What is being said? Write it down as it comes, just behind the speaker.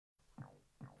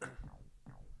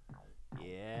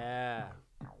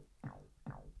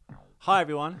Hi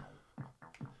everyone,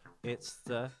 it's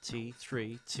the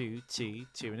T3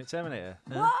 2T2-minute Terminator.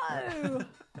 Whoa,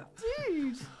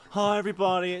 dude! Hi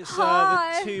everybody, it's the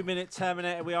 2-minute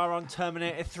Terminator. We are on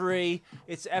Terminator 3.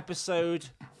 It's episode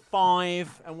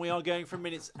 5, and we are going from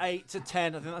minutes 8 to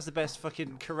 10. I think that's the best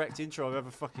fucking correct intro I've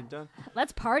ever fucking done.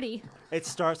 Let's party. It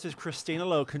starts with Kristanna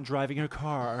Loken driving her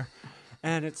car.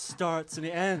 And it starts and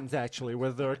it ends, actually,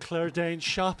 with Claire Danes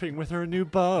shopping with her new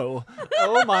beau.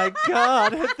 Oh, my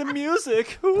God. Hit the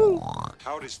music. Ooh.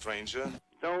 Howdy, stranger.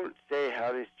 Don't say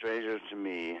howdy, stranger, to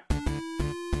me.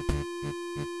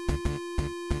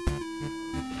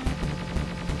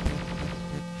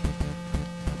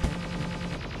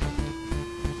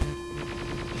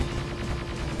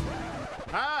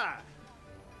 Hi,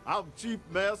 I'm Chief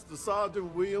Master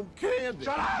Sergeant William Candy.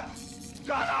 Shut up!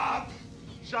 Shut up!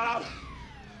 Shut up!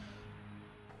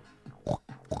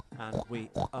 And we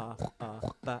are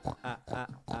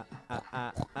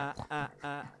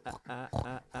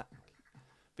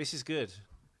This is good.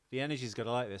 The energy's good.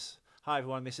 I like this. Hi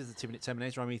everyone, this is the 2-minute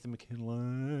Terminator. I'm Ethan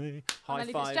McKinley. High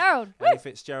Ellie five. Fitzgerald. Ellie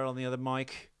Fitzgerald on the other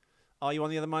mic. Are you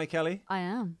on the other mic, Ellie? I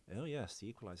am. Oh yes, the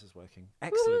equalizer's working.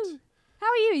 Excellent. Woo. How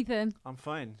are you, Ethan? I'm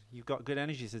fine. You've got good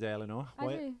energy today, Eleanor. I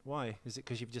do. Why? Is it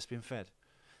because you've just been fed?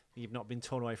 You've not been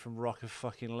torn away from Rock of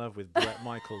Fucking Love with Brett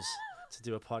Michaels to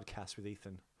do a podcast with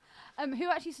Ethan? Who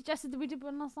actually suggested that we did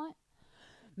one last night?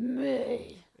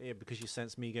 Me. Yeah, because you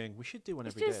sense me going, we should do one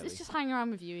every It's day. just hanging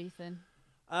around with you, Ethan.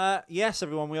 Yes,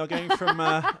 everyone, we are going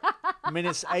from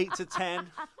minutes 8 to 10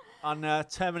 on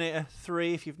Terminator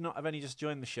 3. If you've not have only just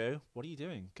joined the show, what are you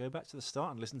doing? Go back to the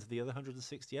start and listen to the other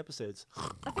 160 episodes.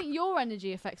 I think your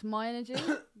energy affects my energy.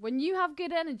 When you have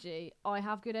good energy, I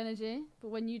have good energy. But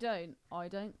when you don't, I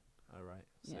don't. All right.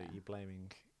 So Yeah. you're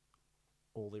blaming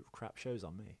all the crap shows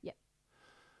on me? Yep.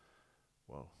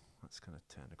 Well, that's kind of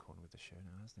turned a corner with the show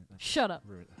now, hasn't it? That's Shut up.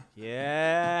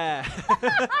 Yeah.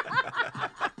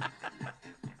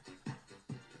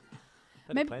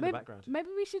 Let it play in the background. Maybe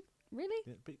we should... Really?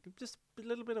 Yeah, just a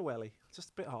little bit of welly.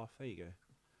 Just a bit half. There you go.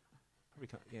 Probably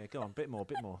can't, yeah, go on. Bit more.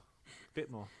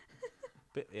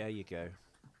 There you go.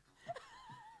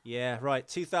 Yeah, right.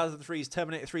 2003's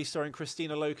Terminator 3 starring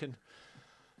Kristanna Loken,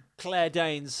 Claire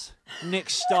Danes, Nick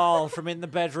Stahl from In the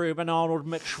Bedroom, and Arnold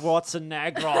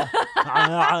Schwarzenegger.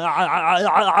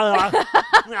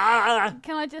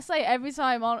 Can I just say, every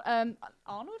time Arnold?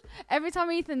 Every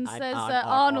time Ethan says Arnold.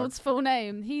 Arnold's full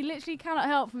name, he literally cannot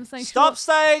help from saying Stop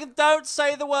saying, don't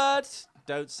say the word.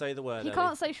 Don't say the word. He Ellie.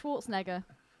 can't say Schwarzenegger.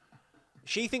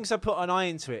 She thinks I put an I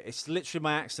into it. It's literally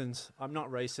my accent. I'm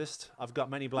not racist. I've got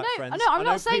many black friends. No, I'm I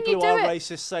know not saying people you who do are it.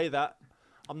 racist say that.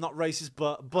 I'm not racist,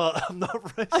 but I'm not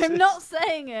racist. I'm not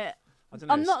saying it. I don't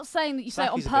know, I'm not saying that you say it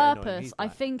on Saki's a bit annoying, purpose. he's I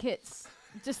black. think it's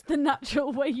just the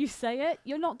natural way you say it.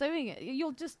 You're not doing it.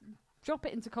 You'll just drop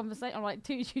it into conversation. I'm like,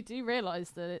 dude, you do realise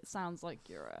that it sounds like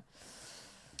you're a...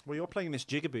 Well, you're playing this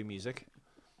jigaboo music.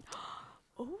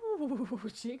 Ooh,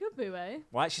 jigaboo, eh?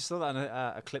 Well, I actually saw that in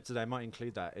a clip today. I might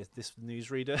include that. It's this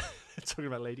newsreader talking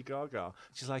about Lady Gaga.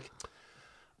 She's like,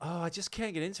 oh, I just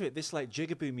can't get into it. This like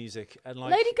jigaboo music. And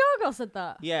like Lady Gaga said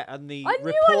that. Yeah, and the I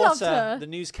knew I loved reporter, her. the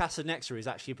newscaster next to her is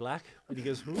actually black. And he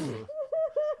goes, ooh.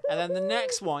 And then the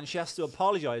next one, she has to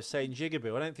apologise saying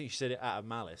jigaboo. I don't think she said it out of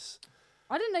malice.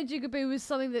 I didn't know jigaboo was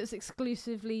something that's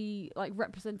exclusively like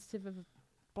representative of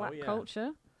black yeah.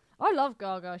 culture. I love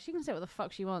Gaga. She can say what the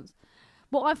fuck she wants.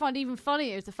 What I find even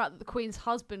funnier is the fact that the Queen's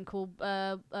husband called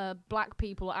black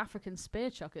people African spear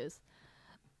chuckers.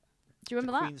 Do you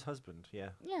remember that? Queen's husband, yeah.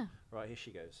 Yeah. Right, here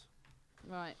she goes.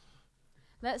 Right.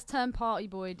 Let's turn Party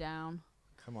Boy down.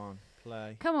 Come on,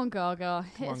 play. Come on, Gaga.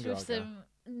 Hit on, us with Gaga. some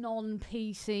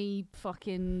non-PC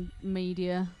fucking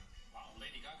media. Wow,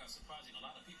 Lady Gaga surprising a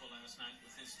lot of people last night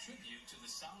with his tribute to the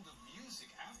Sound of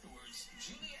Music. Afterwards,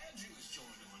 Julie Andrews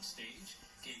joined her on stage,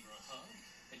 gave her a hug,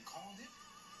 and called it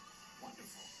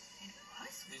wonderful. It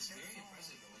was It's very wonderful.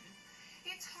 impressive, though, isn't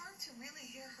it? It's hard to really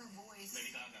hear her voice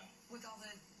Lady Gaga. with all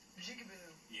the jigaboo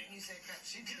Yeah. music that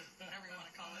she does, whatever you want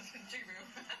to call it, jigaboo.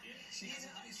 Yeah, she has a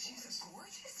nice She's voice. a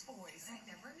gorgeous voice. I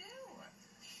never knew.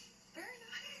 Very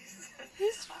nice.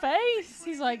 His face.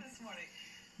 He's like, This morning.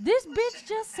 this bitch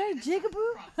just said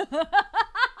jigaboo.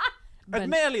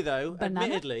 Admittedly, though,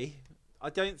 banana? I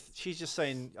don't. She's just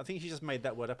saying. I think she just made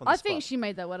that word up on the I spot. think she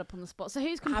made that word up on the spot. So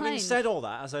who's complaining? Having said all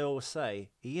that, as I always say,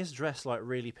 he is dressed like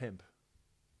really pimp.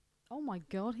 Oh my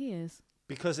god, he is.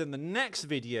 Because in the next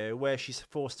video where she's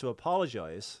forced to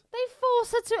apologise, They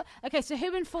forced her to... Okay, so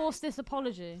who enforced this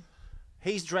apology?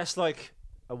 he's dressed like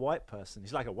a white person.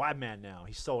 He's like a white man now.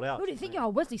 He's sold out. Who do you think you are,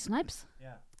 Wesley Snipes?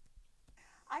 Yeah.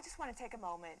 I just want to take a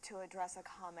moment to address a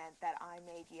comment that I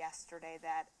made yesterday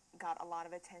that got a lot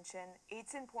of attention.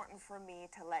 It's important for me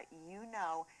to let you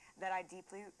know that I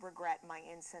deeply regret my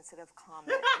insensitive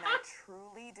comment, and I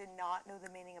truly did not know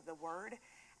the meaning of the word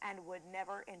and would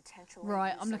never intentionally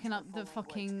Right, use I'm such looking up the hurtful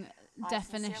fucking language.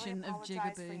 definition I of sincerely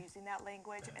apologize for jigaboo. using that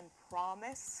language and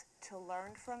promise to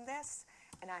learn from this,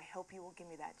 and I hope you will give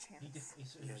me that chance.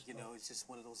 Yeah, you know, it's just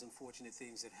one of those unfortunate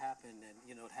things that happen, and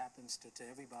you know, it happens to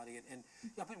everybody. And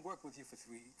I've been working with you for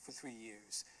three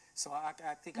years, so I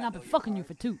think And I I've know been your fucking you heart.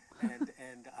 for 2.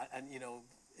 And you know,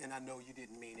 and I know you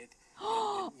didn't mean it. You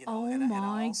know, Oh and I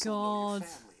my also know your God.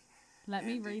 family. Let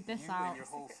me And read this you out. and your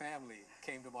whole family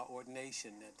came to my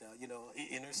ordination at you know,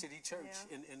 inner city church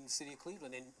in the city of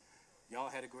Cleveland, and y'all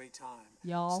had a great time.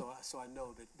 Y'all. So I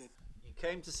know that. You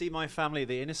came to see my family at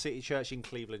the inner city church in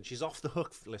Cleveland. She's off the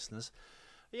hook, listeners.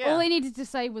 Yeah. All they needed to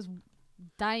say was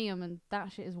damn, and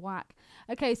that shit is whack.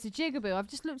 Okay, so jigaboo. I've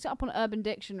just looked it up on Urban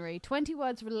Dictionary. 20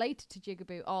 words related to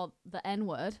jigaboo are the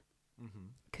N-word,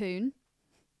 coon,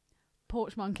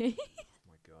 porch monkey. Oh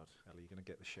my God, Ellie, you're going to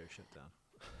get the show shut down.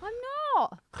 I'm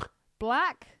not.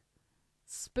 Black,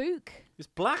 spook, Is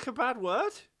black a bad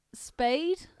word?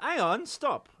 spade. Hang on,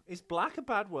 stop. Is black a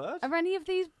bad word? Are any of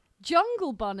these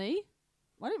jungle bunny?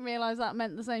 I didn't realise that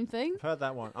meant the same thing. I've heard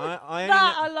that one. I only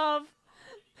That know, I love.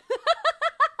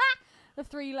 The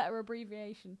 3-letter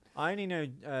abbreviation. I only know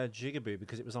Jigaboo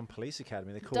because it was on Police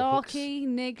Academy. They call Darky,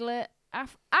 niglet,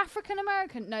 African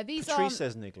American. No, these are Patrice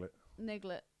says Niglet.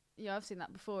 Niglet. Yeah, I've seen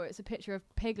that before. It's a picture of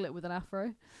Piglet with an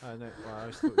afro. I know. Well, I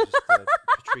always thought it was just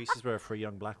Patrice's word for a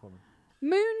young black woman.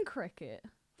 Moon cricket.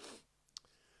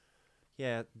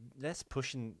 Yeah, that's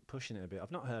pushing it a bit.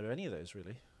 I've not heard of any of those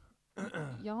really.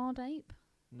 Yard ape.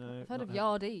 No. I've heard not of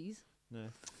yardies. No.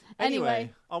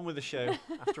 Anyway. On with the show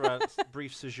after our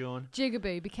brief sojourn.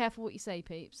 Jigaboo. Be careful what you say,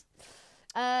 peeps.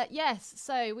 Yes,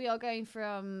 so we are going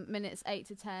from minutes 8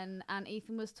 to 10, and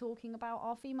Ethan was talking about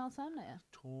our female Terminator.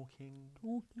 Talking.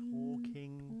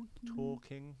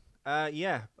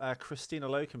 Kristanna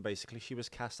Loken, basically, she was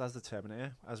cast as the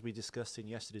Terminator. As we discussed in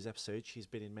yesterday's episode, she's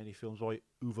been in many films like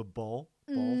Uwe Boll,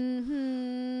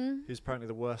 who's apparently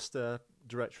the worst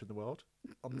director in the world.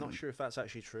 I'm not sure if that's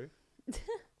actually true.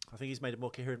 I think he's made a more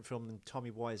coherent film than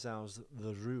Tommy Wiseau's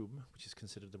The Room, which is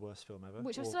considered the worst film ever.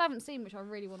 Which I still haven't seen, which I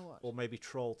really want to watch. Or maybe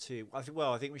Troll 2. I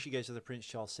think we should go to the Prince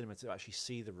Charles Cinema to actually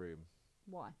see The Room.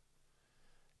 Why?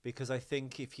 Because I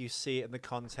think if you see it in the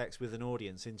context with an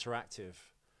audience, interactive,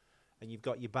 and you've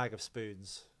got your bag of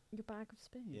spoons. Your bag of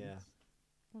spoons? Yeah.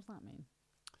 What does that mean?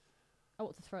 Oh,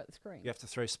 what to throw at the screen? You have to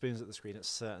throw spoons at the screen at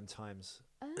certain times.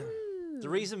 Oh. The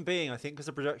reason being, I think, because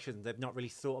the production, they've not really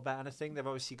thought about anything. They've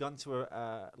obviously gone to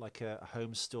a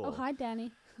home store. Oh, hi,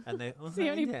 Danny. And they, It's the hi,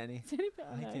 only- Danny. it's the only bit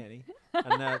I Hi, know. Danny.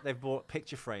 And they've bought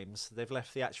picture frames. They've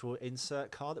left the actual insert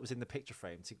card that was in the picture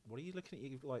frame. What are you looking at?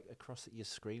 You like across at your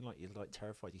screen, like you're like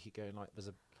terrified. You keep going like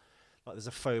there's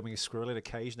a foaming squirrel in a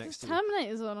cage next to you.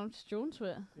 Terminator's on. I'm just drawn to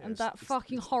it. Yeah, and it's- that it's-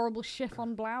 fucking horrible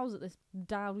chiffon blouse that this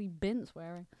dowdy bint's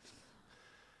wearing.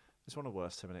 It's one of the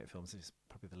worst Terminator films. It's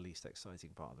probably the least exciting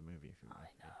part of the movie. If you know.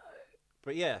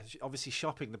 But yeah, obviously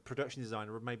shopping, the production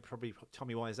designer, or maybe probably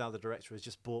Tommy Wiseau, the director, has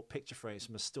just bought picture frames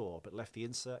from a store, but left the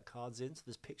insert cards in. So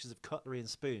there's pictures of cutlery and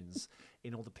spoons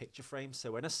in all the picture frames.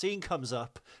 So when a scene comes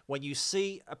up, when you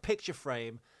see a picture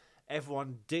frame,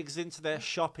 everyone digs into their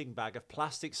shopping bag of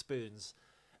plastic spoons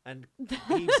and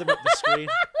heaves them up the screen.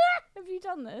 Have you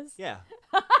done this? Yeah.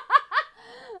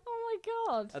 Oh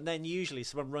my god. And then usually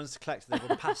someone runs to collect them,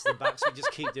 everyone passes them back, so you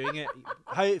just keep doing it.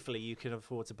 Hopefully you can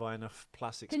afford to buy enough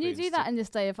plastic Can spoons. you do that in this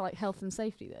day of like health and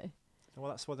safety though? Well,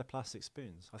 that's why they're plastic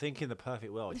spoons. I think in the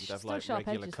perfect world, There's you'd have still like sharp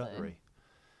regular edges, though. cutlery.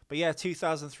 But yeah,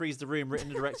 2003's The Room, written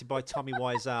and directed by Tommy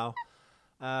Wiseau.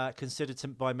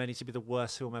 Considered by many to be the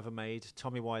worst film ever made.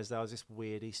 Tommy Wiseau is this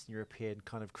weird Eastern European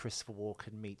kind of Christopher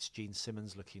Walken meets Gene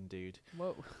Simmons looking dude.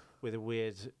 Whoa. With a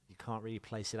weird, you can't really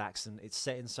place it accent. It's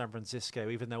set in San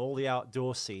Francisco, even though all the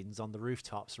outdoor scenes on the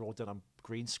rooftops are all done on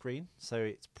green screen. So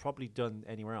it's probably done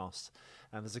anywhere else.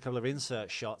 And there's a couple of insert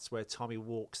shots where Tommy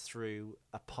walks through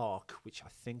a park, which I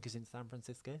think is in San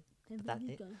Francisco. But that's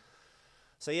it.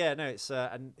 So yeah, no, it's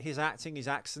and his acting, his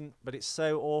accent, but it's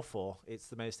so awful. It's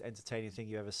the most entertaining thing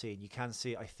you've ever seen. You can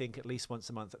see it, I think, at least once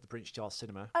a month at the Prince Charles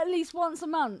Cinema. At least once a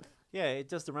month. Yeah, it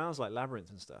does the rounds like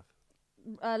Labyrinth and stuff.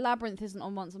 Labyrinth isn't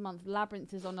on once a month.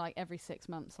 Labyrinth is on like every 6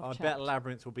 months. I bet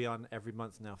Labyrinth will be on every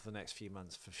month now for the next few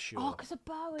months for sure. Oh, because of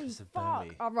Bowie. 'Cause of Fuck.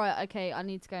 Bowie. Oh, right, okay. I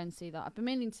need to go and see that. I've been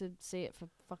meaning to see it for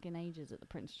fucking ages at the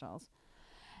Prince Charles.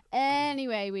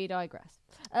 Anyway, we digress.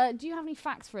 Do you have any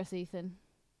facts for us, Ethan?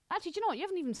 Actually, do you know what? You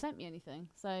haven't even sent me anything.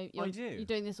 So you're, I do. You're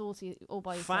doing this all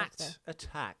by yourself. Fact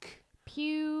attack.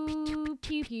 Pew,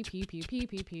 pew, pew, pew, pew, pew,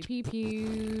 pew, pew, pew,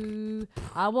 pew.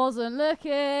 I wasn't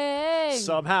looking.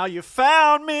 Somehow you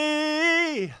found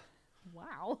me.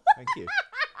 Wow. Thank you.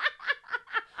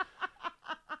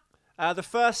 The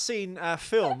first scene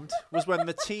filmed was when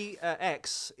the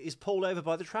TX is pulled over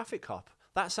by the traffic cop.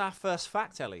 That's our first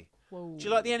fact, Ellie. Whoa. Do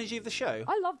you like the energy of the show?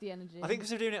 I love the energy. I think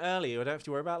because we're doing it early, we don't have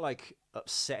to worry about like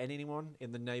upsetting anyone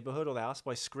in the neighbourhood or the house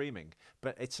by screaming.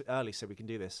 But it's early, so we can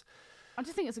do this. I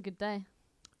just think it's a good day.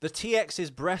 The TX's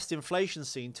breast inflation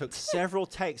scene took several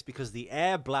takes because the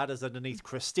air bladders underneath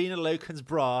Kristanna Loken's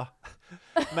bra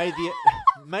made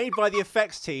by the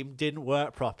effects team didn't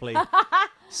work properly.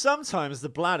 Sometimes the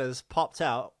bladders popped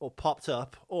out or popped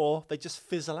up, or they just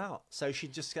fizzle out. So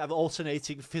she'd just have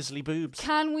alternating fizzly boobs.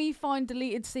 Can we find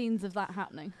deleted scenes of that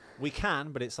happening? We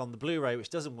can, but it's on the Blu-ray, which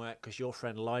doesn't work because your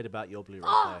friend lied about your Blu-ray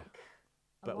player.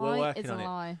 But we're working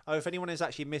on it. Oh, if anyone is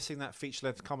actually missing that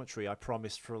feature-length commentary, I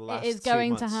promised for the last 2 months. It is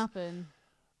going to happen.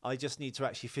 I just need to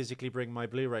actually physically bring my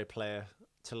Blu-ray player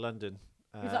to London.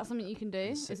 Is that something you can do?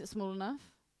 Is it small enough?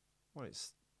 Well,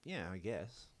 yeah, I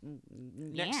guess.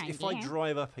 If I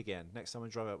drive up again, next time I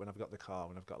drive up when I've got the car,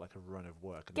 when I've got like a run of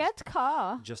work. And Get a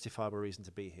car. Justifiable reason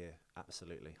to be here.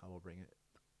 Absolutely, I will bring it.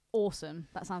 Awesome.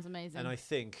 That sounds amazing. And I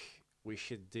think we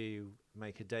should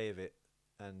make a day of it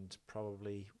and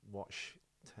probably watch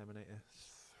Terminator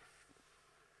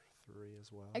 3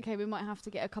 as well. Okay, we might have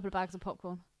to get a couple of bags of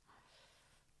popcorn.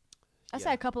 I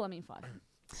say a couple, I mean 5.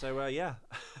 So, yeah.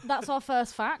 That's our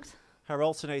first fact. Her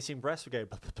alternating breasts would go...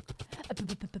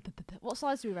 What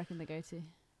size do we reckon they go to?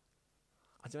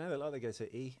 I don't know, they go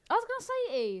to E. I was going to say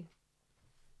E.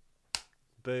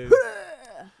 Boom.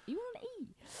 You want an E?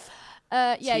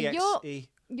 Yeah, TXE.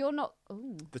 you're not...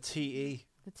 Ooh. The TE.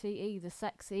 The TE, the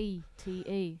sexy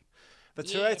TE. The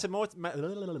Toyota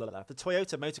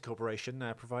Motor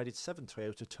Corporation provided 7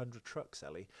 Toyota Tundra trucks,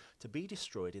 Ellie, to be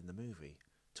destroyed in the movie.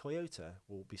 Toyota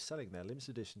will be selling their limited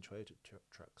edition Toyota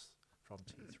trucks from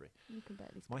T3. You can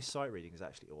barely My sight reading is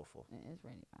actually awful. It is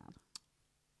really bad.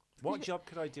 What job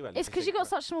could I do, Ellie? It's because you've got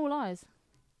such small eyes.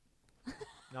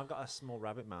 No, I've got a small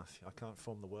rabbit mouth. I can't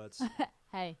form the words.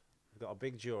 Hey. I've got a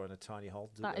big jaw and a tiny hole.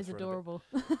 That is adorable.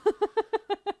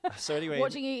 So anyway,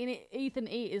 watching Ethan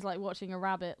eat is like watching a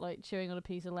rabbit like chewing on a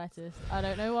piece of lettuce. I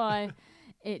don't know why.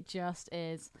 It just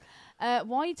is. Why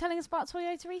are you telling us about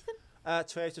Toyota, Ethan?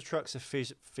 Toyota trucks are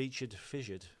featured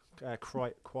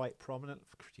quite prominent.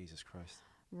 Jesus Christ.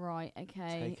 Right,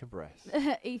 okay. Take a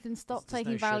breath. Ethan, stop There's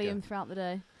taking no Valium sugar. throughout the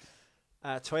day.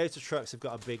 Toyota trucks have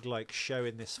got a big show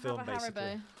in this film, Have a basically.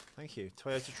 Haribo. Thank you.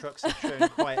 Toyota trucks are shown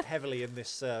quite heavily in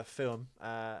this film.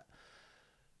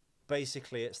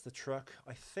 Basically, it's the truck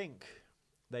I think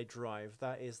they drive.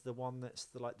 That is the one that's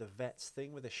the vets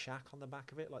thing with a shack on the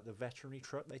back of it, like the veterinary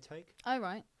truck they take. Oh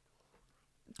right,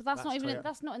 but that's not even. Toyota.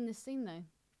 That's not in this scene though.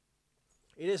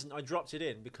 It isn't. I dropped it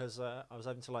in because I was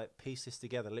having to piece this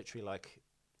together, literally like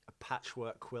a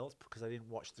patchwork quilt, because I didn't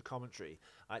watch the commentary.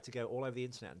 I had to go all over the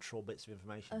internet and trawl bits of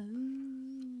information.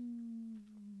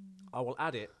 I will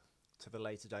add it to the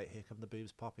later date. Here come the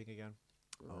boobs popping again.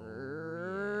 Oh,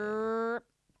 yeah.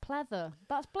 Pleather.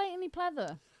 That's blatantly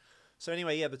pleather. So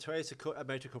anyway, yeah, the Toyota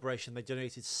Motor Corporation, they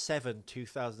donated 7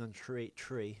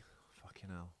 2003. Fucking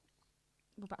hell.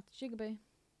 We're back to Jigaboo.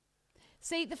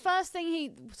 See, the first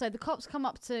thing so the cops come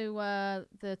up to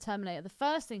the Terminator. The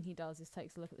first thing he does is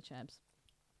takes a look at the chebs.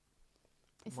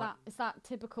 It's that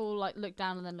typical look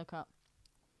down and then look up.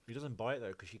 He doesn't buy it though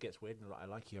because she gets weird and I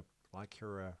like your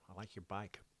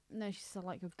bike. No, she said I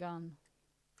like your gun.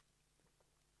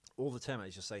 All the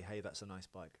Terminators just say, "Hey, that's a nice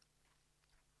bike."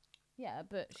 Yeah,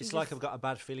 but it's like I've got a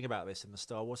bad feeling about this in the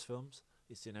Star Wars films.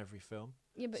 It's in every film.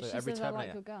 Yeah, but so she every says Terminator, I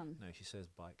like your gun. No, she says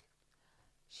bike.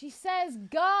 She says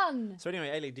gun. So anyway,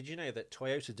 Ailey, did you know that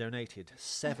Toyota donated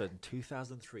 7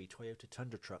 2003 Toyota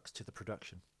Tundra trucks to the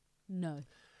production? No.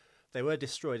 They were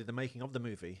destroyed in the making of the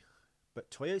movie,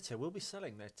 but Toyota will be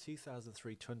selling their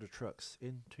 2003 Tundra trucks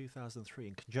in 2003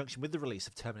 in conjunction with the release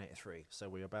of Terminator 3. So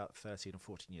we're about 13 or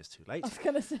 14 years too late. I was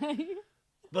going to say.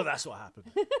 But that's what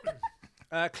happened.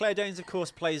 Claire Danes, of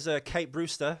course, plays Kate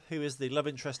Brewster, who is the love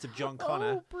interest of John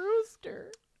Connor. Oh,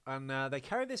 Brewster. And they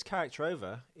carried this character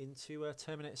over into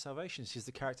Terminator Salvation. She's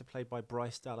the character played by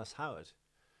Bryce Dallas Howard.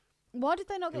 Why did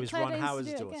they not get Claire Ron Danes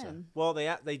Howard's to do it daughter. again? Well,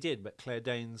 they did, but Claire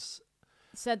Danes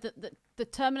said that the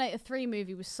Terminator 3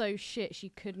 movie was so shit she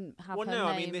couldn't have her name.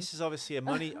 I mean, this is obviously a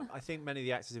money... I think many of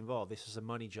the actors involved, this was a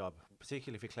money job,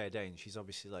 particularly for Claire Danes. She's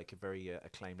obviously a very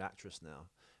acclaimed actress now.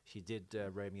 She did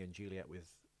Romeo and Juliet with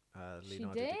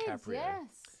Leonardo DiCaprio.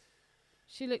 Yes.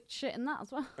 She looked shit in that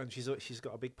as well. And she's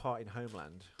got a big part in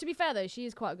Homeland. To be fair, though, she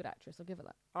is quite a good actress. I'll give her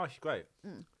that. Oh, she's great.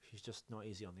 She's just not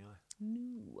easy on the eye.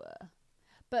 No.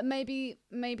 But maybe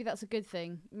that's a good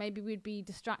thing. Maybe we'd be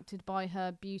distracted by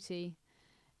her beauty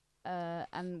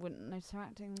and wouldn't notice her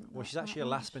acting. Well, she's actually a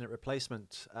last-minute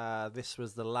replacement. This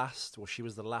was the last, well, she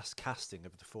was the last casting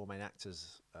of the 4 main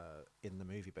actors in the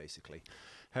movie, basically.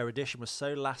 Her audition was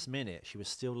so last-minute, she was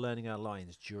still learning her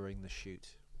lines during the shoot.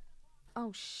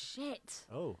 Oh, shit.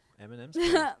 Oh, Eminem's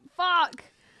Fuck!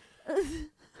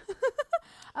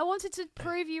 I wanted to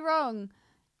prove you wrong.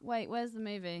 Wait, where's the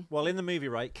movie? Well, in the movie,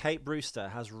 right, Kate Brewster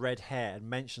has red hair and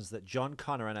mentions that John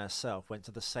Connor and herself went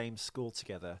to the same school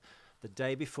together the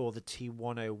day before the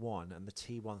T101 and the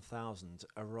T1000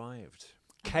 arrived.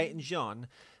 Kate and John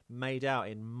made out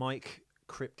in Mike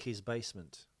Kripke's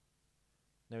basement.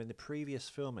 Now, in the previous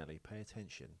film, Ellie, pay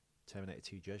attention, Terminator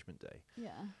 2 Judgment Day.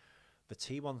 Yeah. The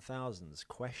T1000s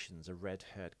questions a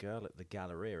red-haired girl at the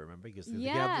Galleria, remember? Because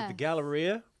Yeah. the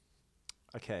Galleria...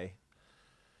 Okay.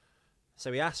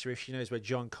 So he asked her if she knows where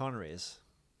John Connor is.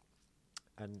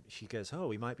 And she goes, oh,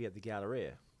 we might be at the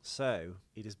Galleria. So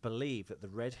it is believed that the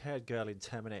red-haired girl in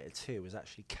Terminator 2 was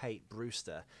actually Kate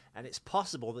Brewster. And it's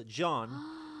possible that John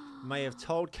may have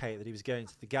told Kate that he was going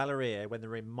to the Galleria when they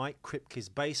were in Mike Kripke's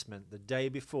basement the day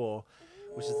before,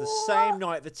 which is the same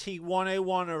night the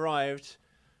T101 arrived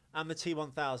and the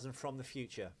T1000 from the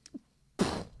future.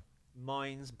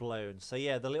 Mind's blown. So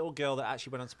yeah, the little girl that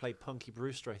actually went on to play Punky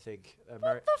Brewster, I think.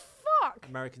 What the fuck?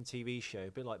 American TV show,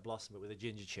 a bit like Blossom, but with a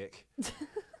ginger chick.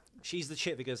 She's the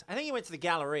chick that goes, I think you went to the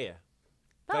Galleria.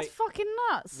 That's fucking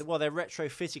nuts. Well, they're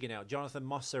retrofitting it now. Jonathan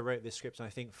Mosso wrote this script, and I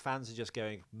think fans are just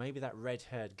going, maybe that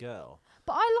red-haired girl.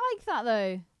 But I like that,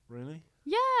 though. Really?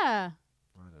 Yeah. I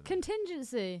don't know.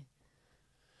 Contingency.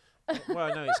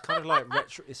 Well, no, it's kind of like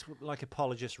it's like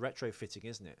apologist retrofitting,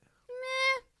 isn't it?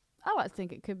 I like to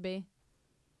think it could be.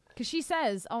 Because she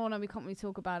says, oh, no, we can't really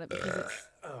talk about it because it's...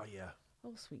 Oh, yeah.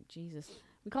 Oh, sweet Jesus.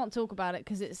 We can't talk about it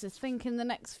because it's a thing in the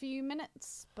next few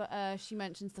minutes. But she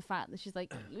mentions the fact that she's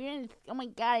like, oh, my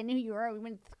God, I knew who you were. We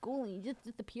went to school and you just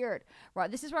disappeared.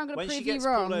 Right, this is where I'm going to prove you wrong. When she gets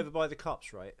pulled over by the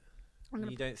cops, right?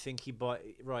 You don't think he...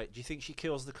 Right, do you think she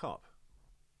kills the cop?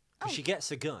 Because she gets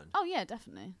a gun. Oh, yeah,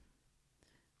 definitely.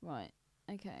 Right,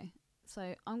 okay.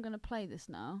 So I'm going to play this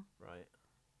now. Right.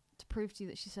 To prove to you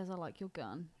that she says I like your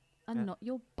gun and not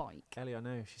your bike. Ellie, I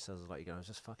know she says I like your gun. I was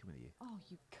just fucking with you. Oh,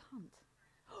 you cunt.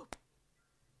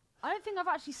 I don't think I've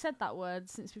actually said that word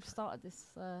since we've started this.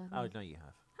 Oh, no, you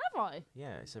have. Have I?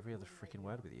 Yeah, it's every other freaking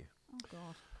word with you. Oh,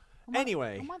 God.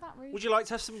 Anyway, am I that rude? would you like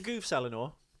to have some goofs,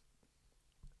 Eleanor?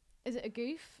 Is it a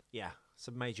goof? Yeah,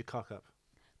 some major cock up.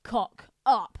 Cock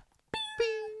up.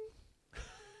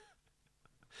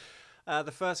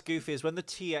 The first goof is when the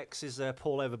TX is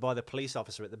pulled over by the police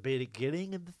officer at the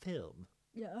beginning of the film.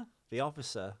 Yeah. The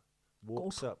officer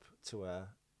walks up to her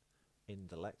in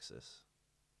the Lexus.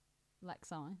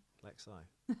 Lexi.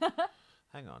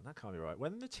 Hang on, that can't be right.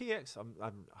 When the TX...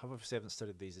 I obviously haven't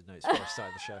studied these notes before I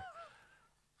started the show.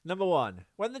 Number one,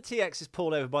 when the TX is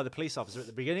pulled over by the police officer at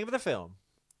the beginning of the film,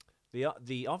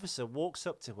 the officer walks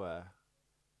up to her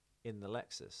in the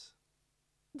Lexus.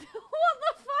 What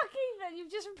the fuck even?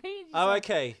 You've just repeated yourself. Oh,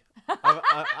 okay.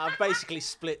 I've basically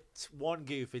split one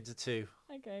goof into two.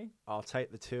 Okay. I'll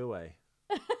take the two away.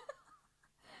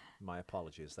 My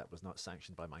apologies. That was not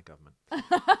sanctioned by my government.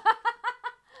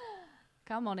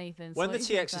 Come on, Ethan. When the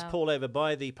TX is pulled over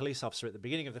by the police officer at the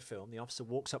beginning of the film, the officer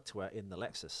walks up to her in the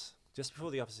Lexus. Just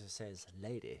before the officer says,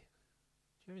 lady,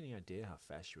 do you have any idea how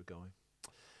fast you were going?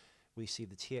 We see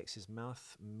the TX's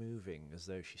mouth moving as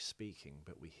though she's speaking,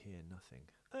 but we hear nothing.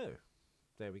 Oh,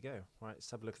 there we go. Right,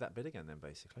 let's have a look at that bit again then,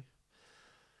 basically.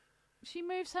 She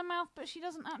moves her mouth, but she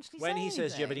doesn't actually When say he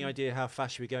says, do you have any anything. idea how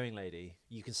fast you were going, lady?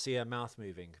 You can see her mouth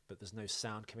moving, but there's no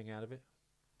sound coming out of it.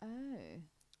 Oh.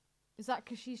 Is that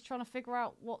because she's trying to figure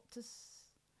out what to...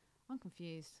 I'm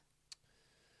confused.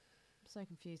 I'm so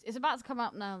confused. It's about to come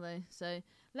up now, though, so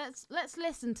let's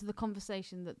listen to the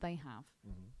conversation that they have.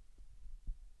 Mm-hmm.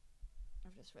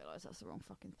 I've just realised that's the wrong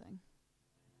fucking thing.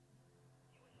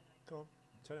 Go on,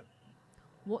 turn it.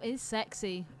 What is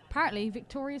sexy? Apparently,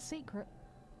 Victoria's Secret.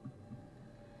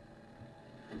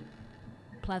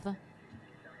 Pleather.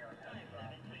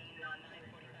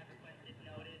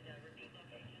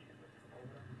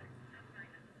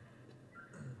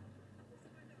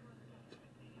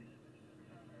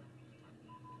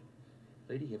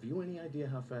 Lady, have you any idea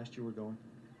how fast you were going?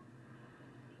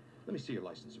 Let me see your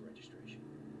license and registration.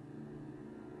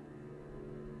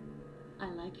 I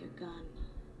like your gun.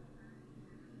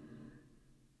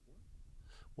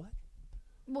 What?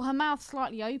 Well, her mouth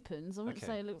slightly opens. I wouldn't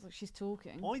Okay. say it looks like she's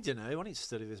talking. I don't know. I need to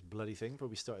study this bloody thing before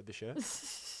we started the show.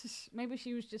 Maybe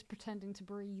she was just pretending to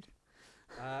breathe.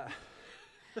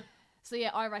 So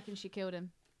yeah, I reckon she killed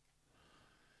him.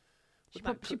 She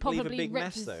Would that she leave a probably big ripped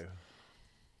mess, his... though?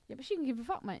 Yeah, but she can give a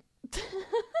fuck, mate.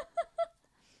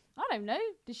 I don't know.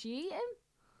 Did she eat him?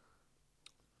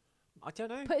 I don't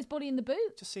know. Put his body in the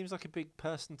boot? Just seems like a big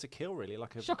person to kill, really.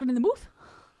 Like a... Shotgun in the mouth?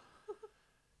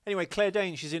 Anyway, Claire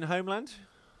Danes, she's in Homeland.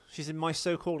 She's in My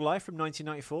So-Called Life from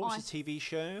 1994. It's a TV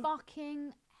show.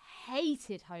 Fucking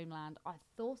hated Homeland. I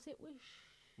thought it was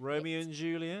Romeo and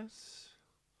Juliet.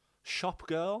 Shop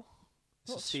Girl.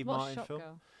 It's a Steve Martin Shop film.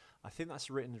 Girl? I think that's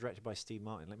written and directed by Steve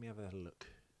Martin. Let me have a look.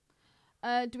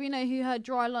 Do we know who her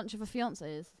dry lunch of a fiance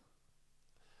is?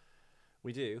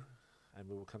 We do, and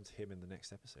we will come to him in the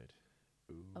next episode.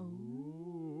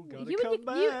 Ooh, gotta you come and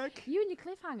back. You and your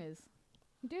cliffhangers.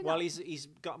 You doing Well, that? he's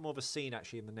got more of a scene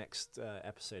actually in the next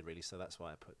episode, really. So that's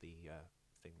why I put the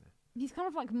thing there. He's kind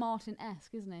of like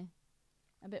Martin-esque, isn't he?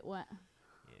 A bit wet.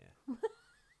 Yeah.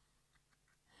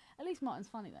 At least Martin's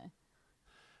funny though.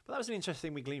 But that was an interesting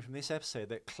thing we gleaned from this episode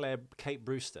that Kate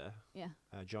Brewster, Yeah.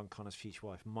 John Connor's future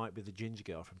wife, might be the ginger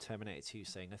girl from Terminator 2,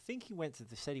 saying, "I think he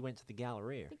said he went to the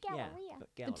Galleria." The Galleria.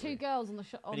 Yeah, The two girls on the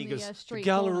and he goes, street. "The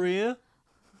Galleria?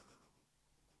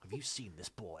 Have you seen this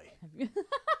boy?"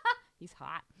 He's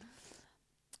hot.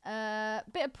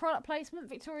 Bit of product placement.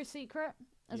 Victoria's Secret,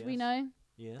 as we Yes. know,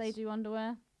 Yes. they do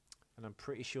underwear. And I'm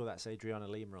pretty sure that's Adriana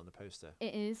Lima on the poster.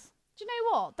 It is. Do you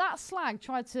know what? That slag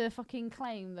tried to fucking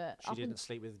claim that She didn't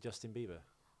sleep with Justin Bieber.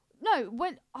 No,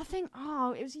 when I think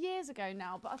it was years ago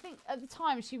now, but I think at the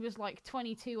time she was like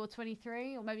 22 or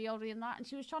 23 or maybe older than that, and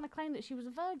she was trying to claim that she was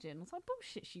a virgin. I was like,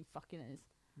 bullshit, she fucking is.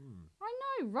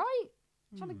 I know, right?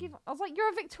 Trying to give. I was like, you're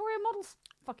a Victoria models,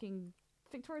 fucking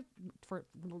Victoria's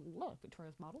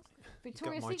models,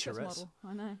 Victoria's my Secret Tourette's. model.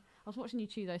 I know. I was watching you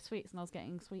chew those sweets, and I was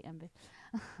getting sweet envy.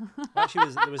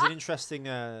 Actually, there was an interesting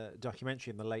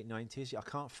documentary in the late 90s. I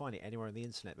can't find it anywhere on the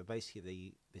internet, but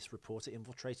basically this reporter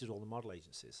infiltrated all the model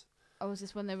agencies. Oh, was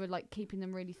this when they were like keeping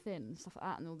them really thin and stuff like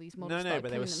that, and all these models? No,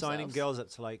 but they were signing themselves? girls up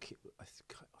to like, I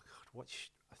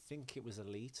think it was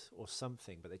Elite or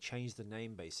something, but they changed the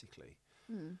name basically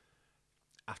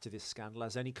after this scandal,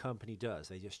 as any company does.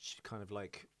 They just kind of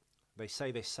like, they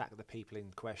say they sack the people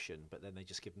in question, but then they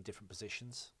just give them different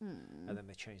positions, and then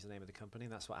they change the name of the company,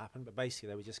 and that's what happened. But basically,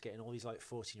 they were just getting all these like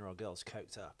 14-year-old girls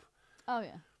coked up. Oh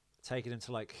yeah. Taking them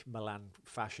to like Milan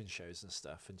fashion shows and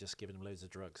stuff, and just giving them loads of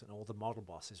drugs, and all the model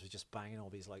bosses were just banging all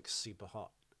these like super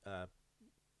hot,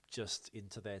 just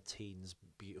into their teens,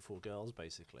 beautiful girls,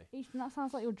 basically. Ethan, that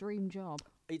sounds like your dream job.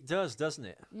 It does, doesn't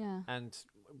it? Yeah. And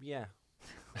yeah,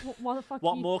 Why the fuck?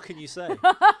 what more can you say?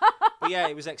 But yeah,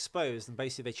 it was exposed, and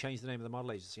basically they changed the name of the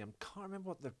model agency. I can't remember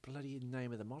what the bloody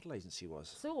name of the model agency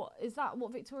was. So what is that?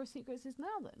 What Victoria's Secret is now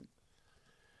then?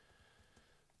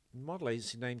 Model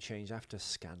agency name change after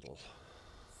scandal.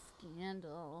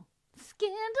 Scandal.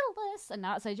 Scandalous. And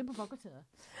now it's Agent Provocateur.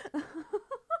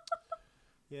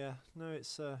 Yeah, no,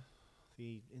 it's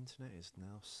the internet is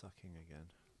now sucking again.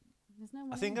 There's no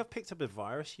I think I've picked up a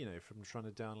virus, from trying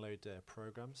to download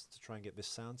programs to try and get this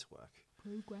sound to work.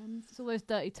 Programs. It's all those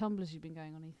dirty tumblers you've been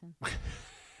going on, Ethan.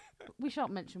 We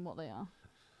shan't mention what they are.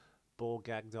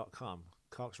 Ballgag.com.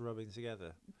 Cocks rubbing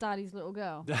together. Daddy's little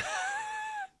girl.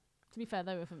 To be fair,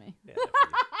 they were for me. Yeah,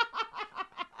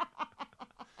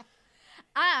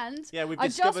 And yeah, we've I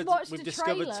discovered just watched we've a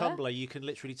discovered trailer. Tumblr. You can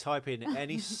literally type in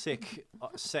any sick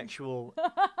sexual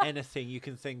anything you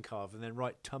can think of, and then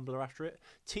write Tumblr after it.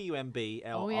 TUMBLR,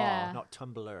 Oh, yeah. not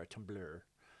Tumblr.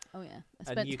 Oh yeah.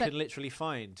 And you can literally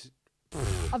find.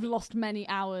 I've lost many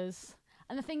hours.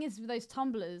 And the thing is, with those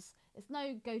tumblers, it's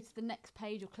no go to the next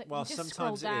page or click. Well, you just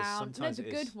scroll sometimes it is, down. sometimes no, the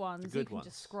it is. good ones. The good you can ones.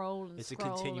 just scroll and It's a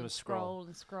scroll continuous and scroll scroll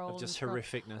and scroll of and just scroll.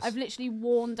 horrificness. I've literally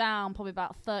worn down probably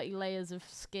about 30 layers of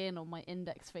skin on my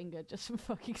index finger just from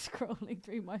fucking scrolling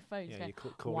through my phone. Yeah, going, you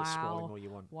call it scrolling all you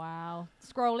want. Wow.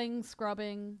 Scrolling,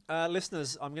 scrubbing.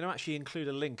 Listeners, I'm going to actually include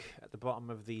a link at the bottom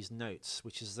of these notes,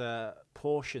 which is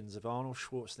portions of Arnold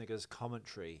Schwarzenegger's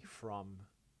commentary from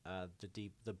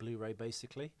the Blu-ray,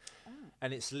 basically. Oh.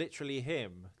 And it's literally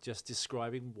him just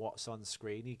describing what's on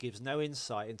screen. He gives no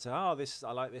insight into, I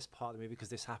like this part of the movie because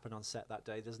this happened on set that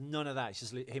day. There's none of that. It's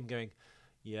just him going,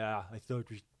 yeah, I thought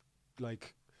we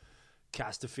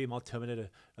cast a female Terminator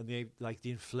and the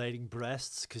inflating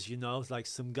breasts, because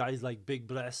some guys like big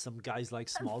breasts, some guys like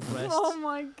small breasts. Oh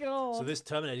my god. So this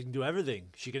Terminator can do everything.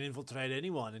 She can infiltrate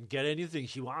anyone and get anything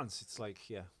she wants. It's like,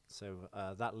 yeah. So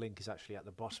that link is actually at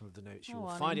the bottom of the notes. You will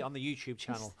find it on the YouTube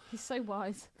channel. He's so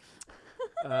wise.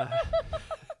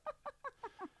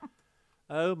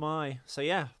 Oh my. So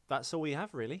yeah, that's all we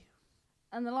have really.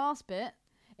 And the last bit,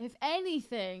 if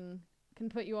anything can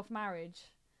put you off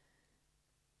marriage,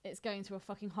 it's going to a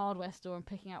fucking hardware store and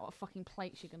picking out what fucking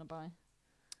plates you're going to buy.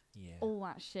 Yeah. All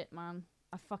that shit, man.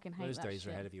 I fucking hate Those that days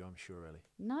shit. are ahead of you, I'm sure, really.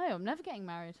 No, I'm never getting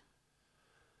married.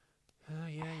 Oh,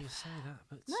 yeah, you say that,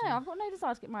 but... No, I've got no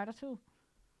desire to get married at all.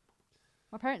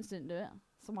 My parents didn't do it,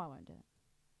 so I won't do it.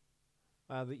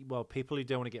 Well, people who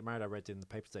don't want to get married, I read in the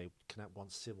paper today,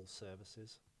 want civil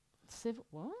services. Civil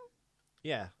what?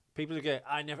 Yeah. People who go,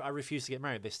 I refuse to get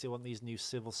married, they still want these new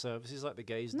civil services like the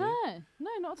gays do. No,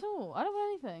 not at all. I don't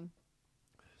want anything.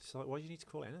 So, like, why do you need to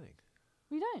call it anything?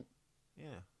 We don't.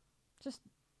 Yeah. Just...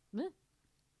 Meh.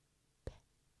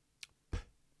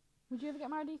 Would you ever get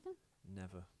married, Ethan?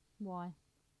 Never. Why?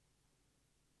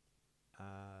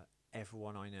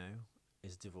 Everyone I know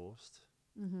is divorced.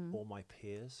 Mm-hmm. All my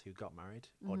peers who got married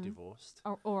are divorced.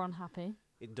 Or unhappy.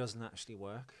 It doesn't actually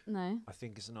work. No. I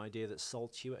think it's an idea that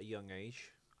sold to you at a young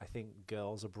age. I think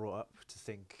girls are brought up to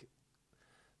think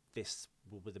this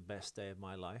will be the best day of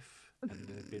my life, and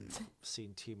they've been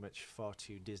seen far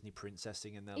too Disney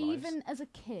princessing in their lives. Even as a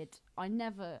kid,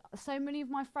 so many of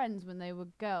my friends when they were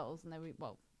girls, and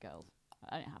girls,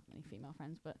 I don't have many female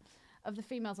friends, but of the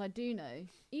females I do know,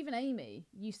 even Amy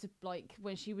used to, like,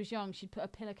 when she was young, she'd put a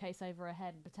pillowcase over her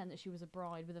head and pretend that she was a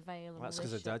bride with a veil. Well, that's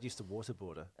because her dad used to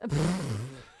waterboard her.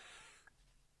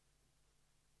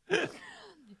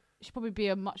 She'd probably be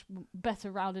a much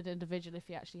better rounded individual if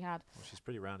he actually had. Well, she's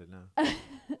pretty rounded now.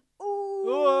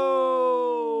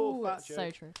 Ooh, fat so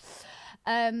joke. true.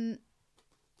 I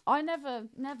never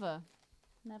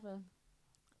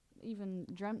even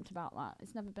dreamt about that.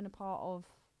 It's never been a part of.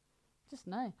 Just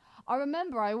no. I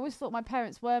remember I always thought my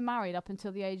parents were married up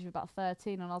until the age of about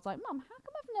 13, and I was like, Mum, how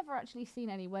come I've never actually seen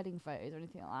any wedding photos or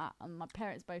anything like that? And my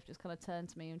parents both just kind of turned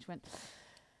to me and she went,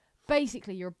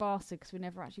 basically, you're a bastard because we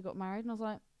never actually got married. And I was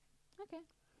like, okay.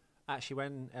 Actually,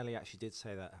 when Ellie actually did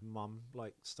say that, her mum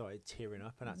started tearing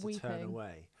up and had to Weeping. turn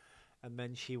away, and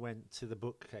then she went to the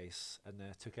bookcase and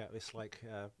took out this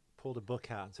pulled a book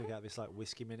out and took out this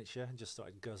whiskey miniature and just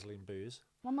started guzzling booze.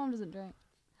 My mum doesn't drink.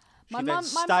 She then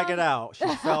staggered out.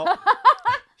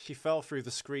 She fell through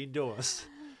the screen doors.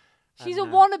 She's a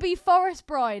wannabe forest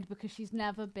bride because she's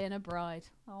never been a bride.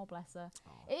 Oh, bless her.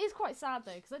 Oh. It is quite sad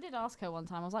though, because I did ask her one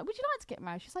time. I was like, "Would you like to get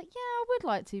married?" She's like, "Yeah, I would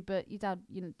like to, but your dad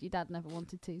never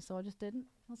wanted to, so I just didn't."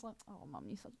 I was like, "Oh, Mum,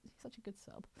 you're such a good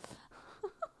sub."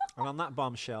 And on that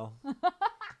bombshell,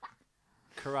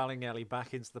 corralling Ellie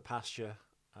back into the pasture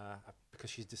because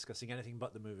she's discussing anything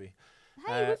but the movie.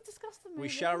 Hey, we've discussed the movie. We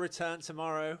shall return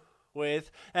tomorrow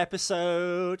with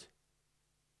episode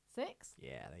 6.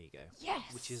 Yeah, there you go.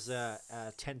 Yes. Which is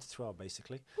 10 to 12,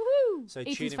 basically. Woohoo! So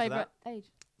Ethan's tune in for favourite that.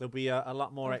 age. There'll be a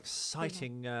lot more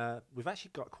exciting. We've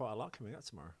actually got quite a lot coming up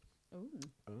tomorrow. Ooh.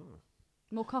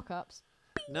 More cock-ups?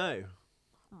 No.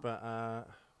 Oh. But I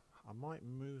might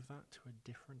move that to a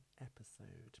different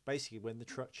episode. Basically, when the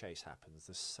truck chase happens,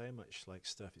 there's so much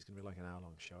stuff. It's going to be like an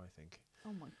hour-long show, I think.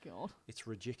 Oh, my God. It's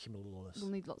ridiculous. We'll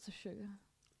need lots of sugar.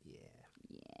 Yeah.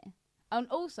 And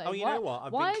also... Oh, you know what?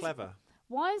 I've been clever.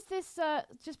 Why is this,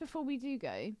 just before we do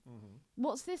go,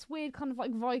 what's this weird kind of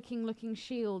Viking-looking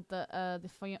shield that the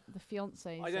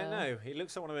fiancé? I don't know. It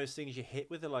looks like one of those things you hit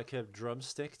with a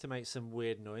drumstick to make some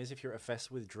weird noise if you're at a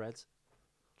fest with dreads.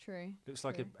 True. Looks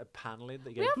like a paneling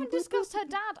that you We haven't discussed her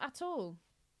dad at all.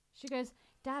 She goes,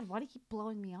 "Dad, why do you keep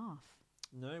blowing me off?"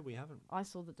 No, we haven't. I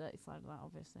saw the dirty side of that,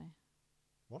 obviously.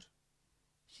 What?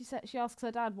 She asks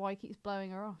her dad why he keeps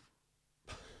blowing her off.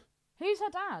 Who's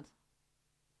her dad?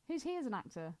 Who's he as an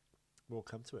actor? We'll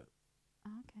come to it.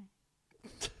 Oh, okay.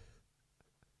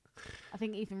 I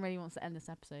think Ethan really wants to end this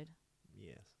episode.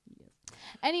 Yes.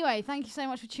 Anyway, thank you so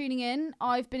much for tuning in.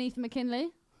 I've been Ethan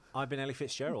McKinley. I've been Ellie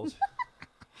Fitzgerald.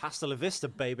 Hasta la vista,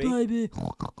 baby. Baby.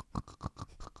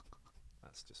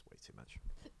 That's just way too much.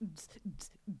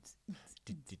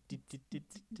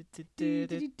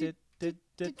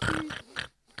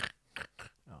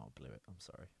 Oh, blew it. I'm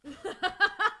sorry.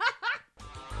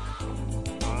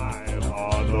 I'm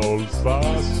Arnold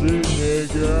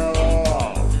Schwarzenegger,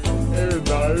 and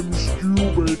I'm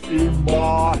stupid in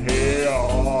my head.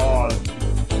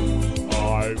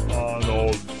 I'm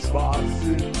Arnold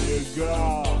Schwarzenegger.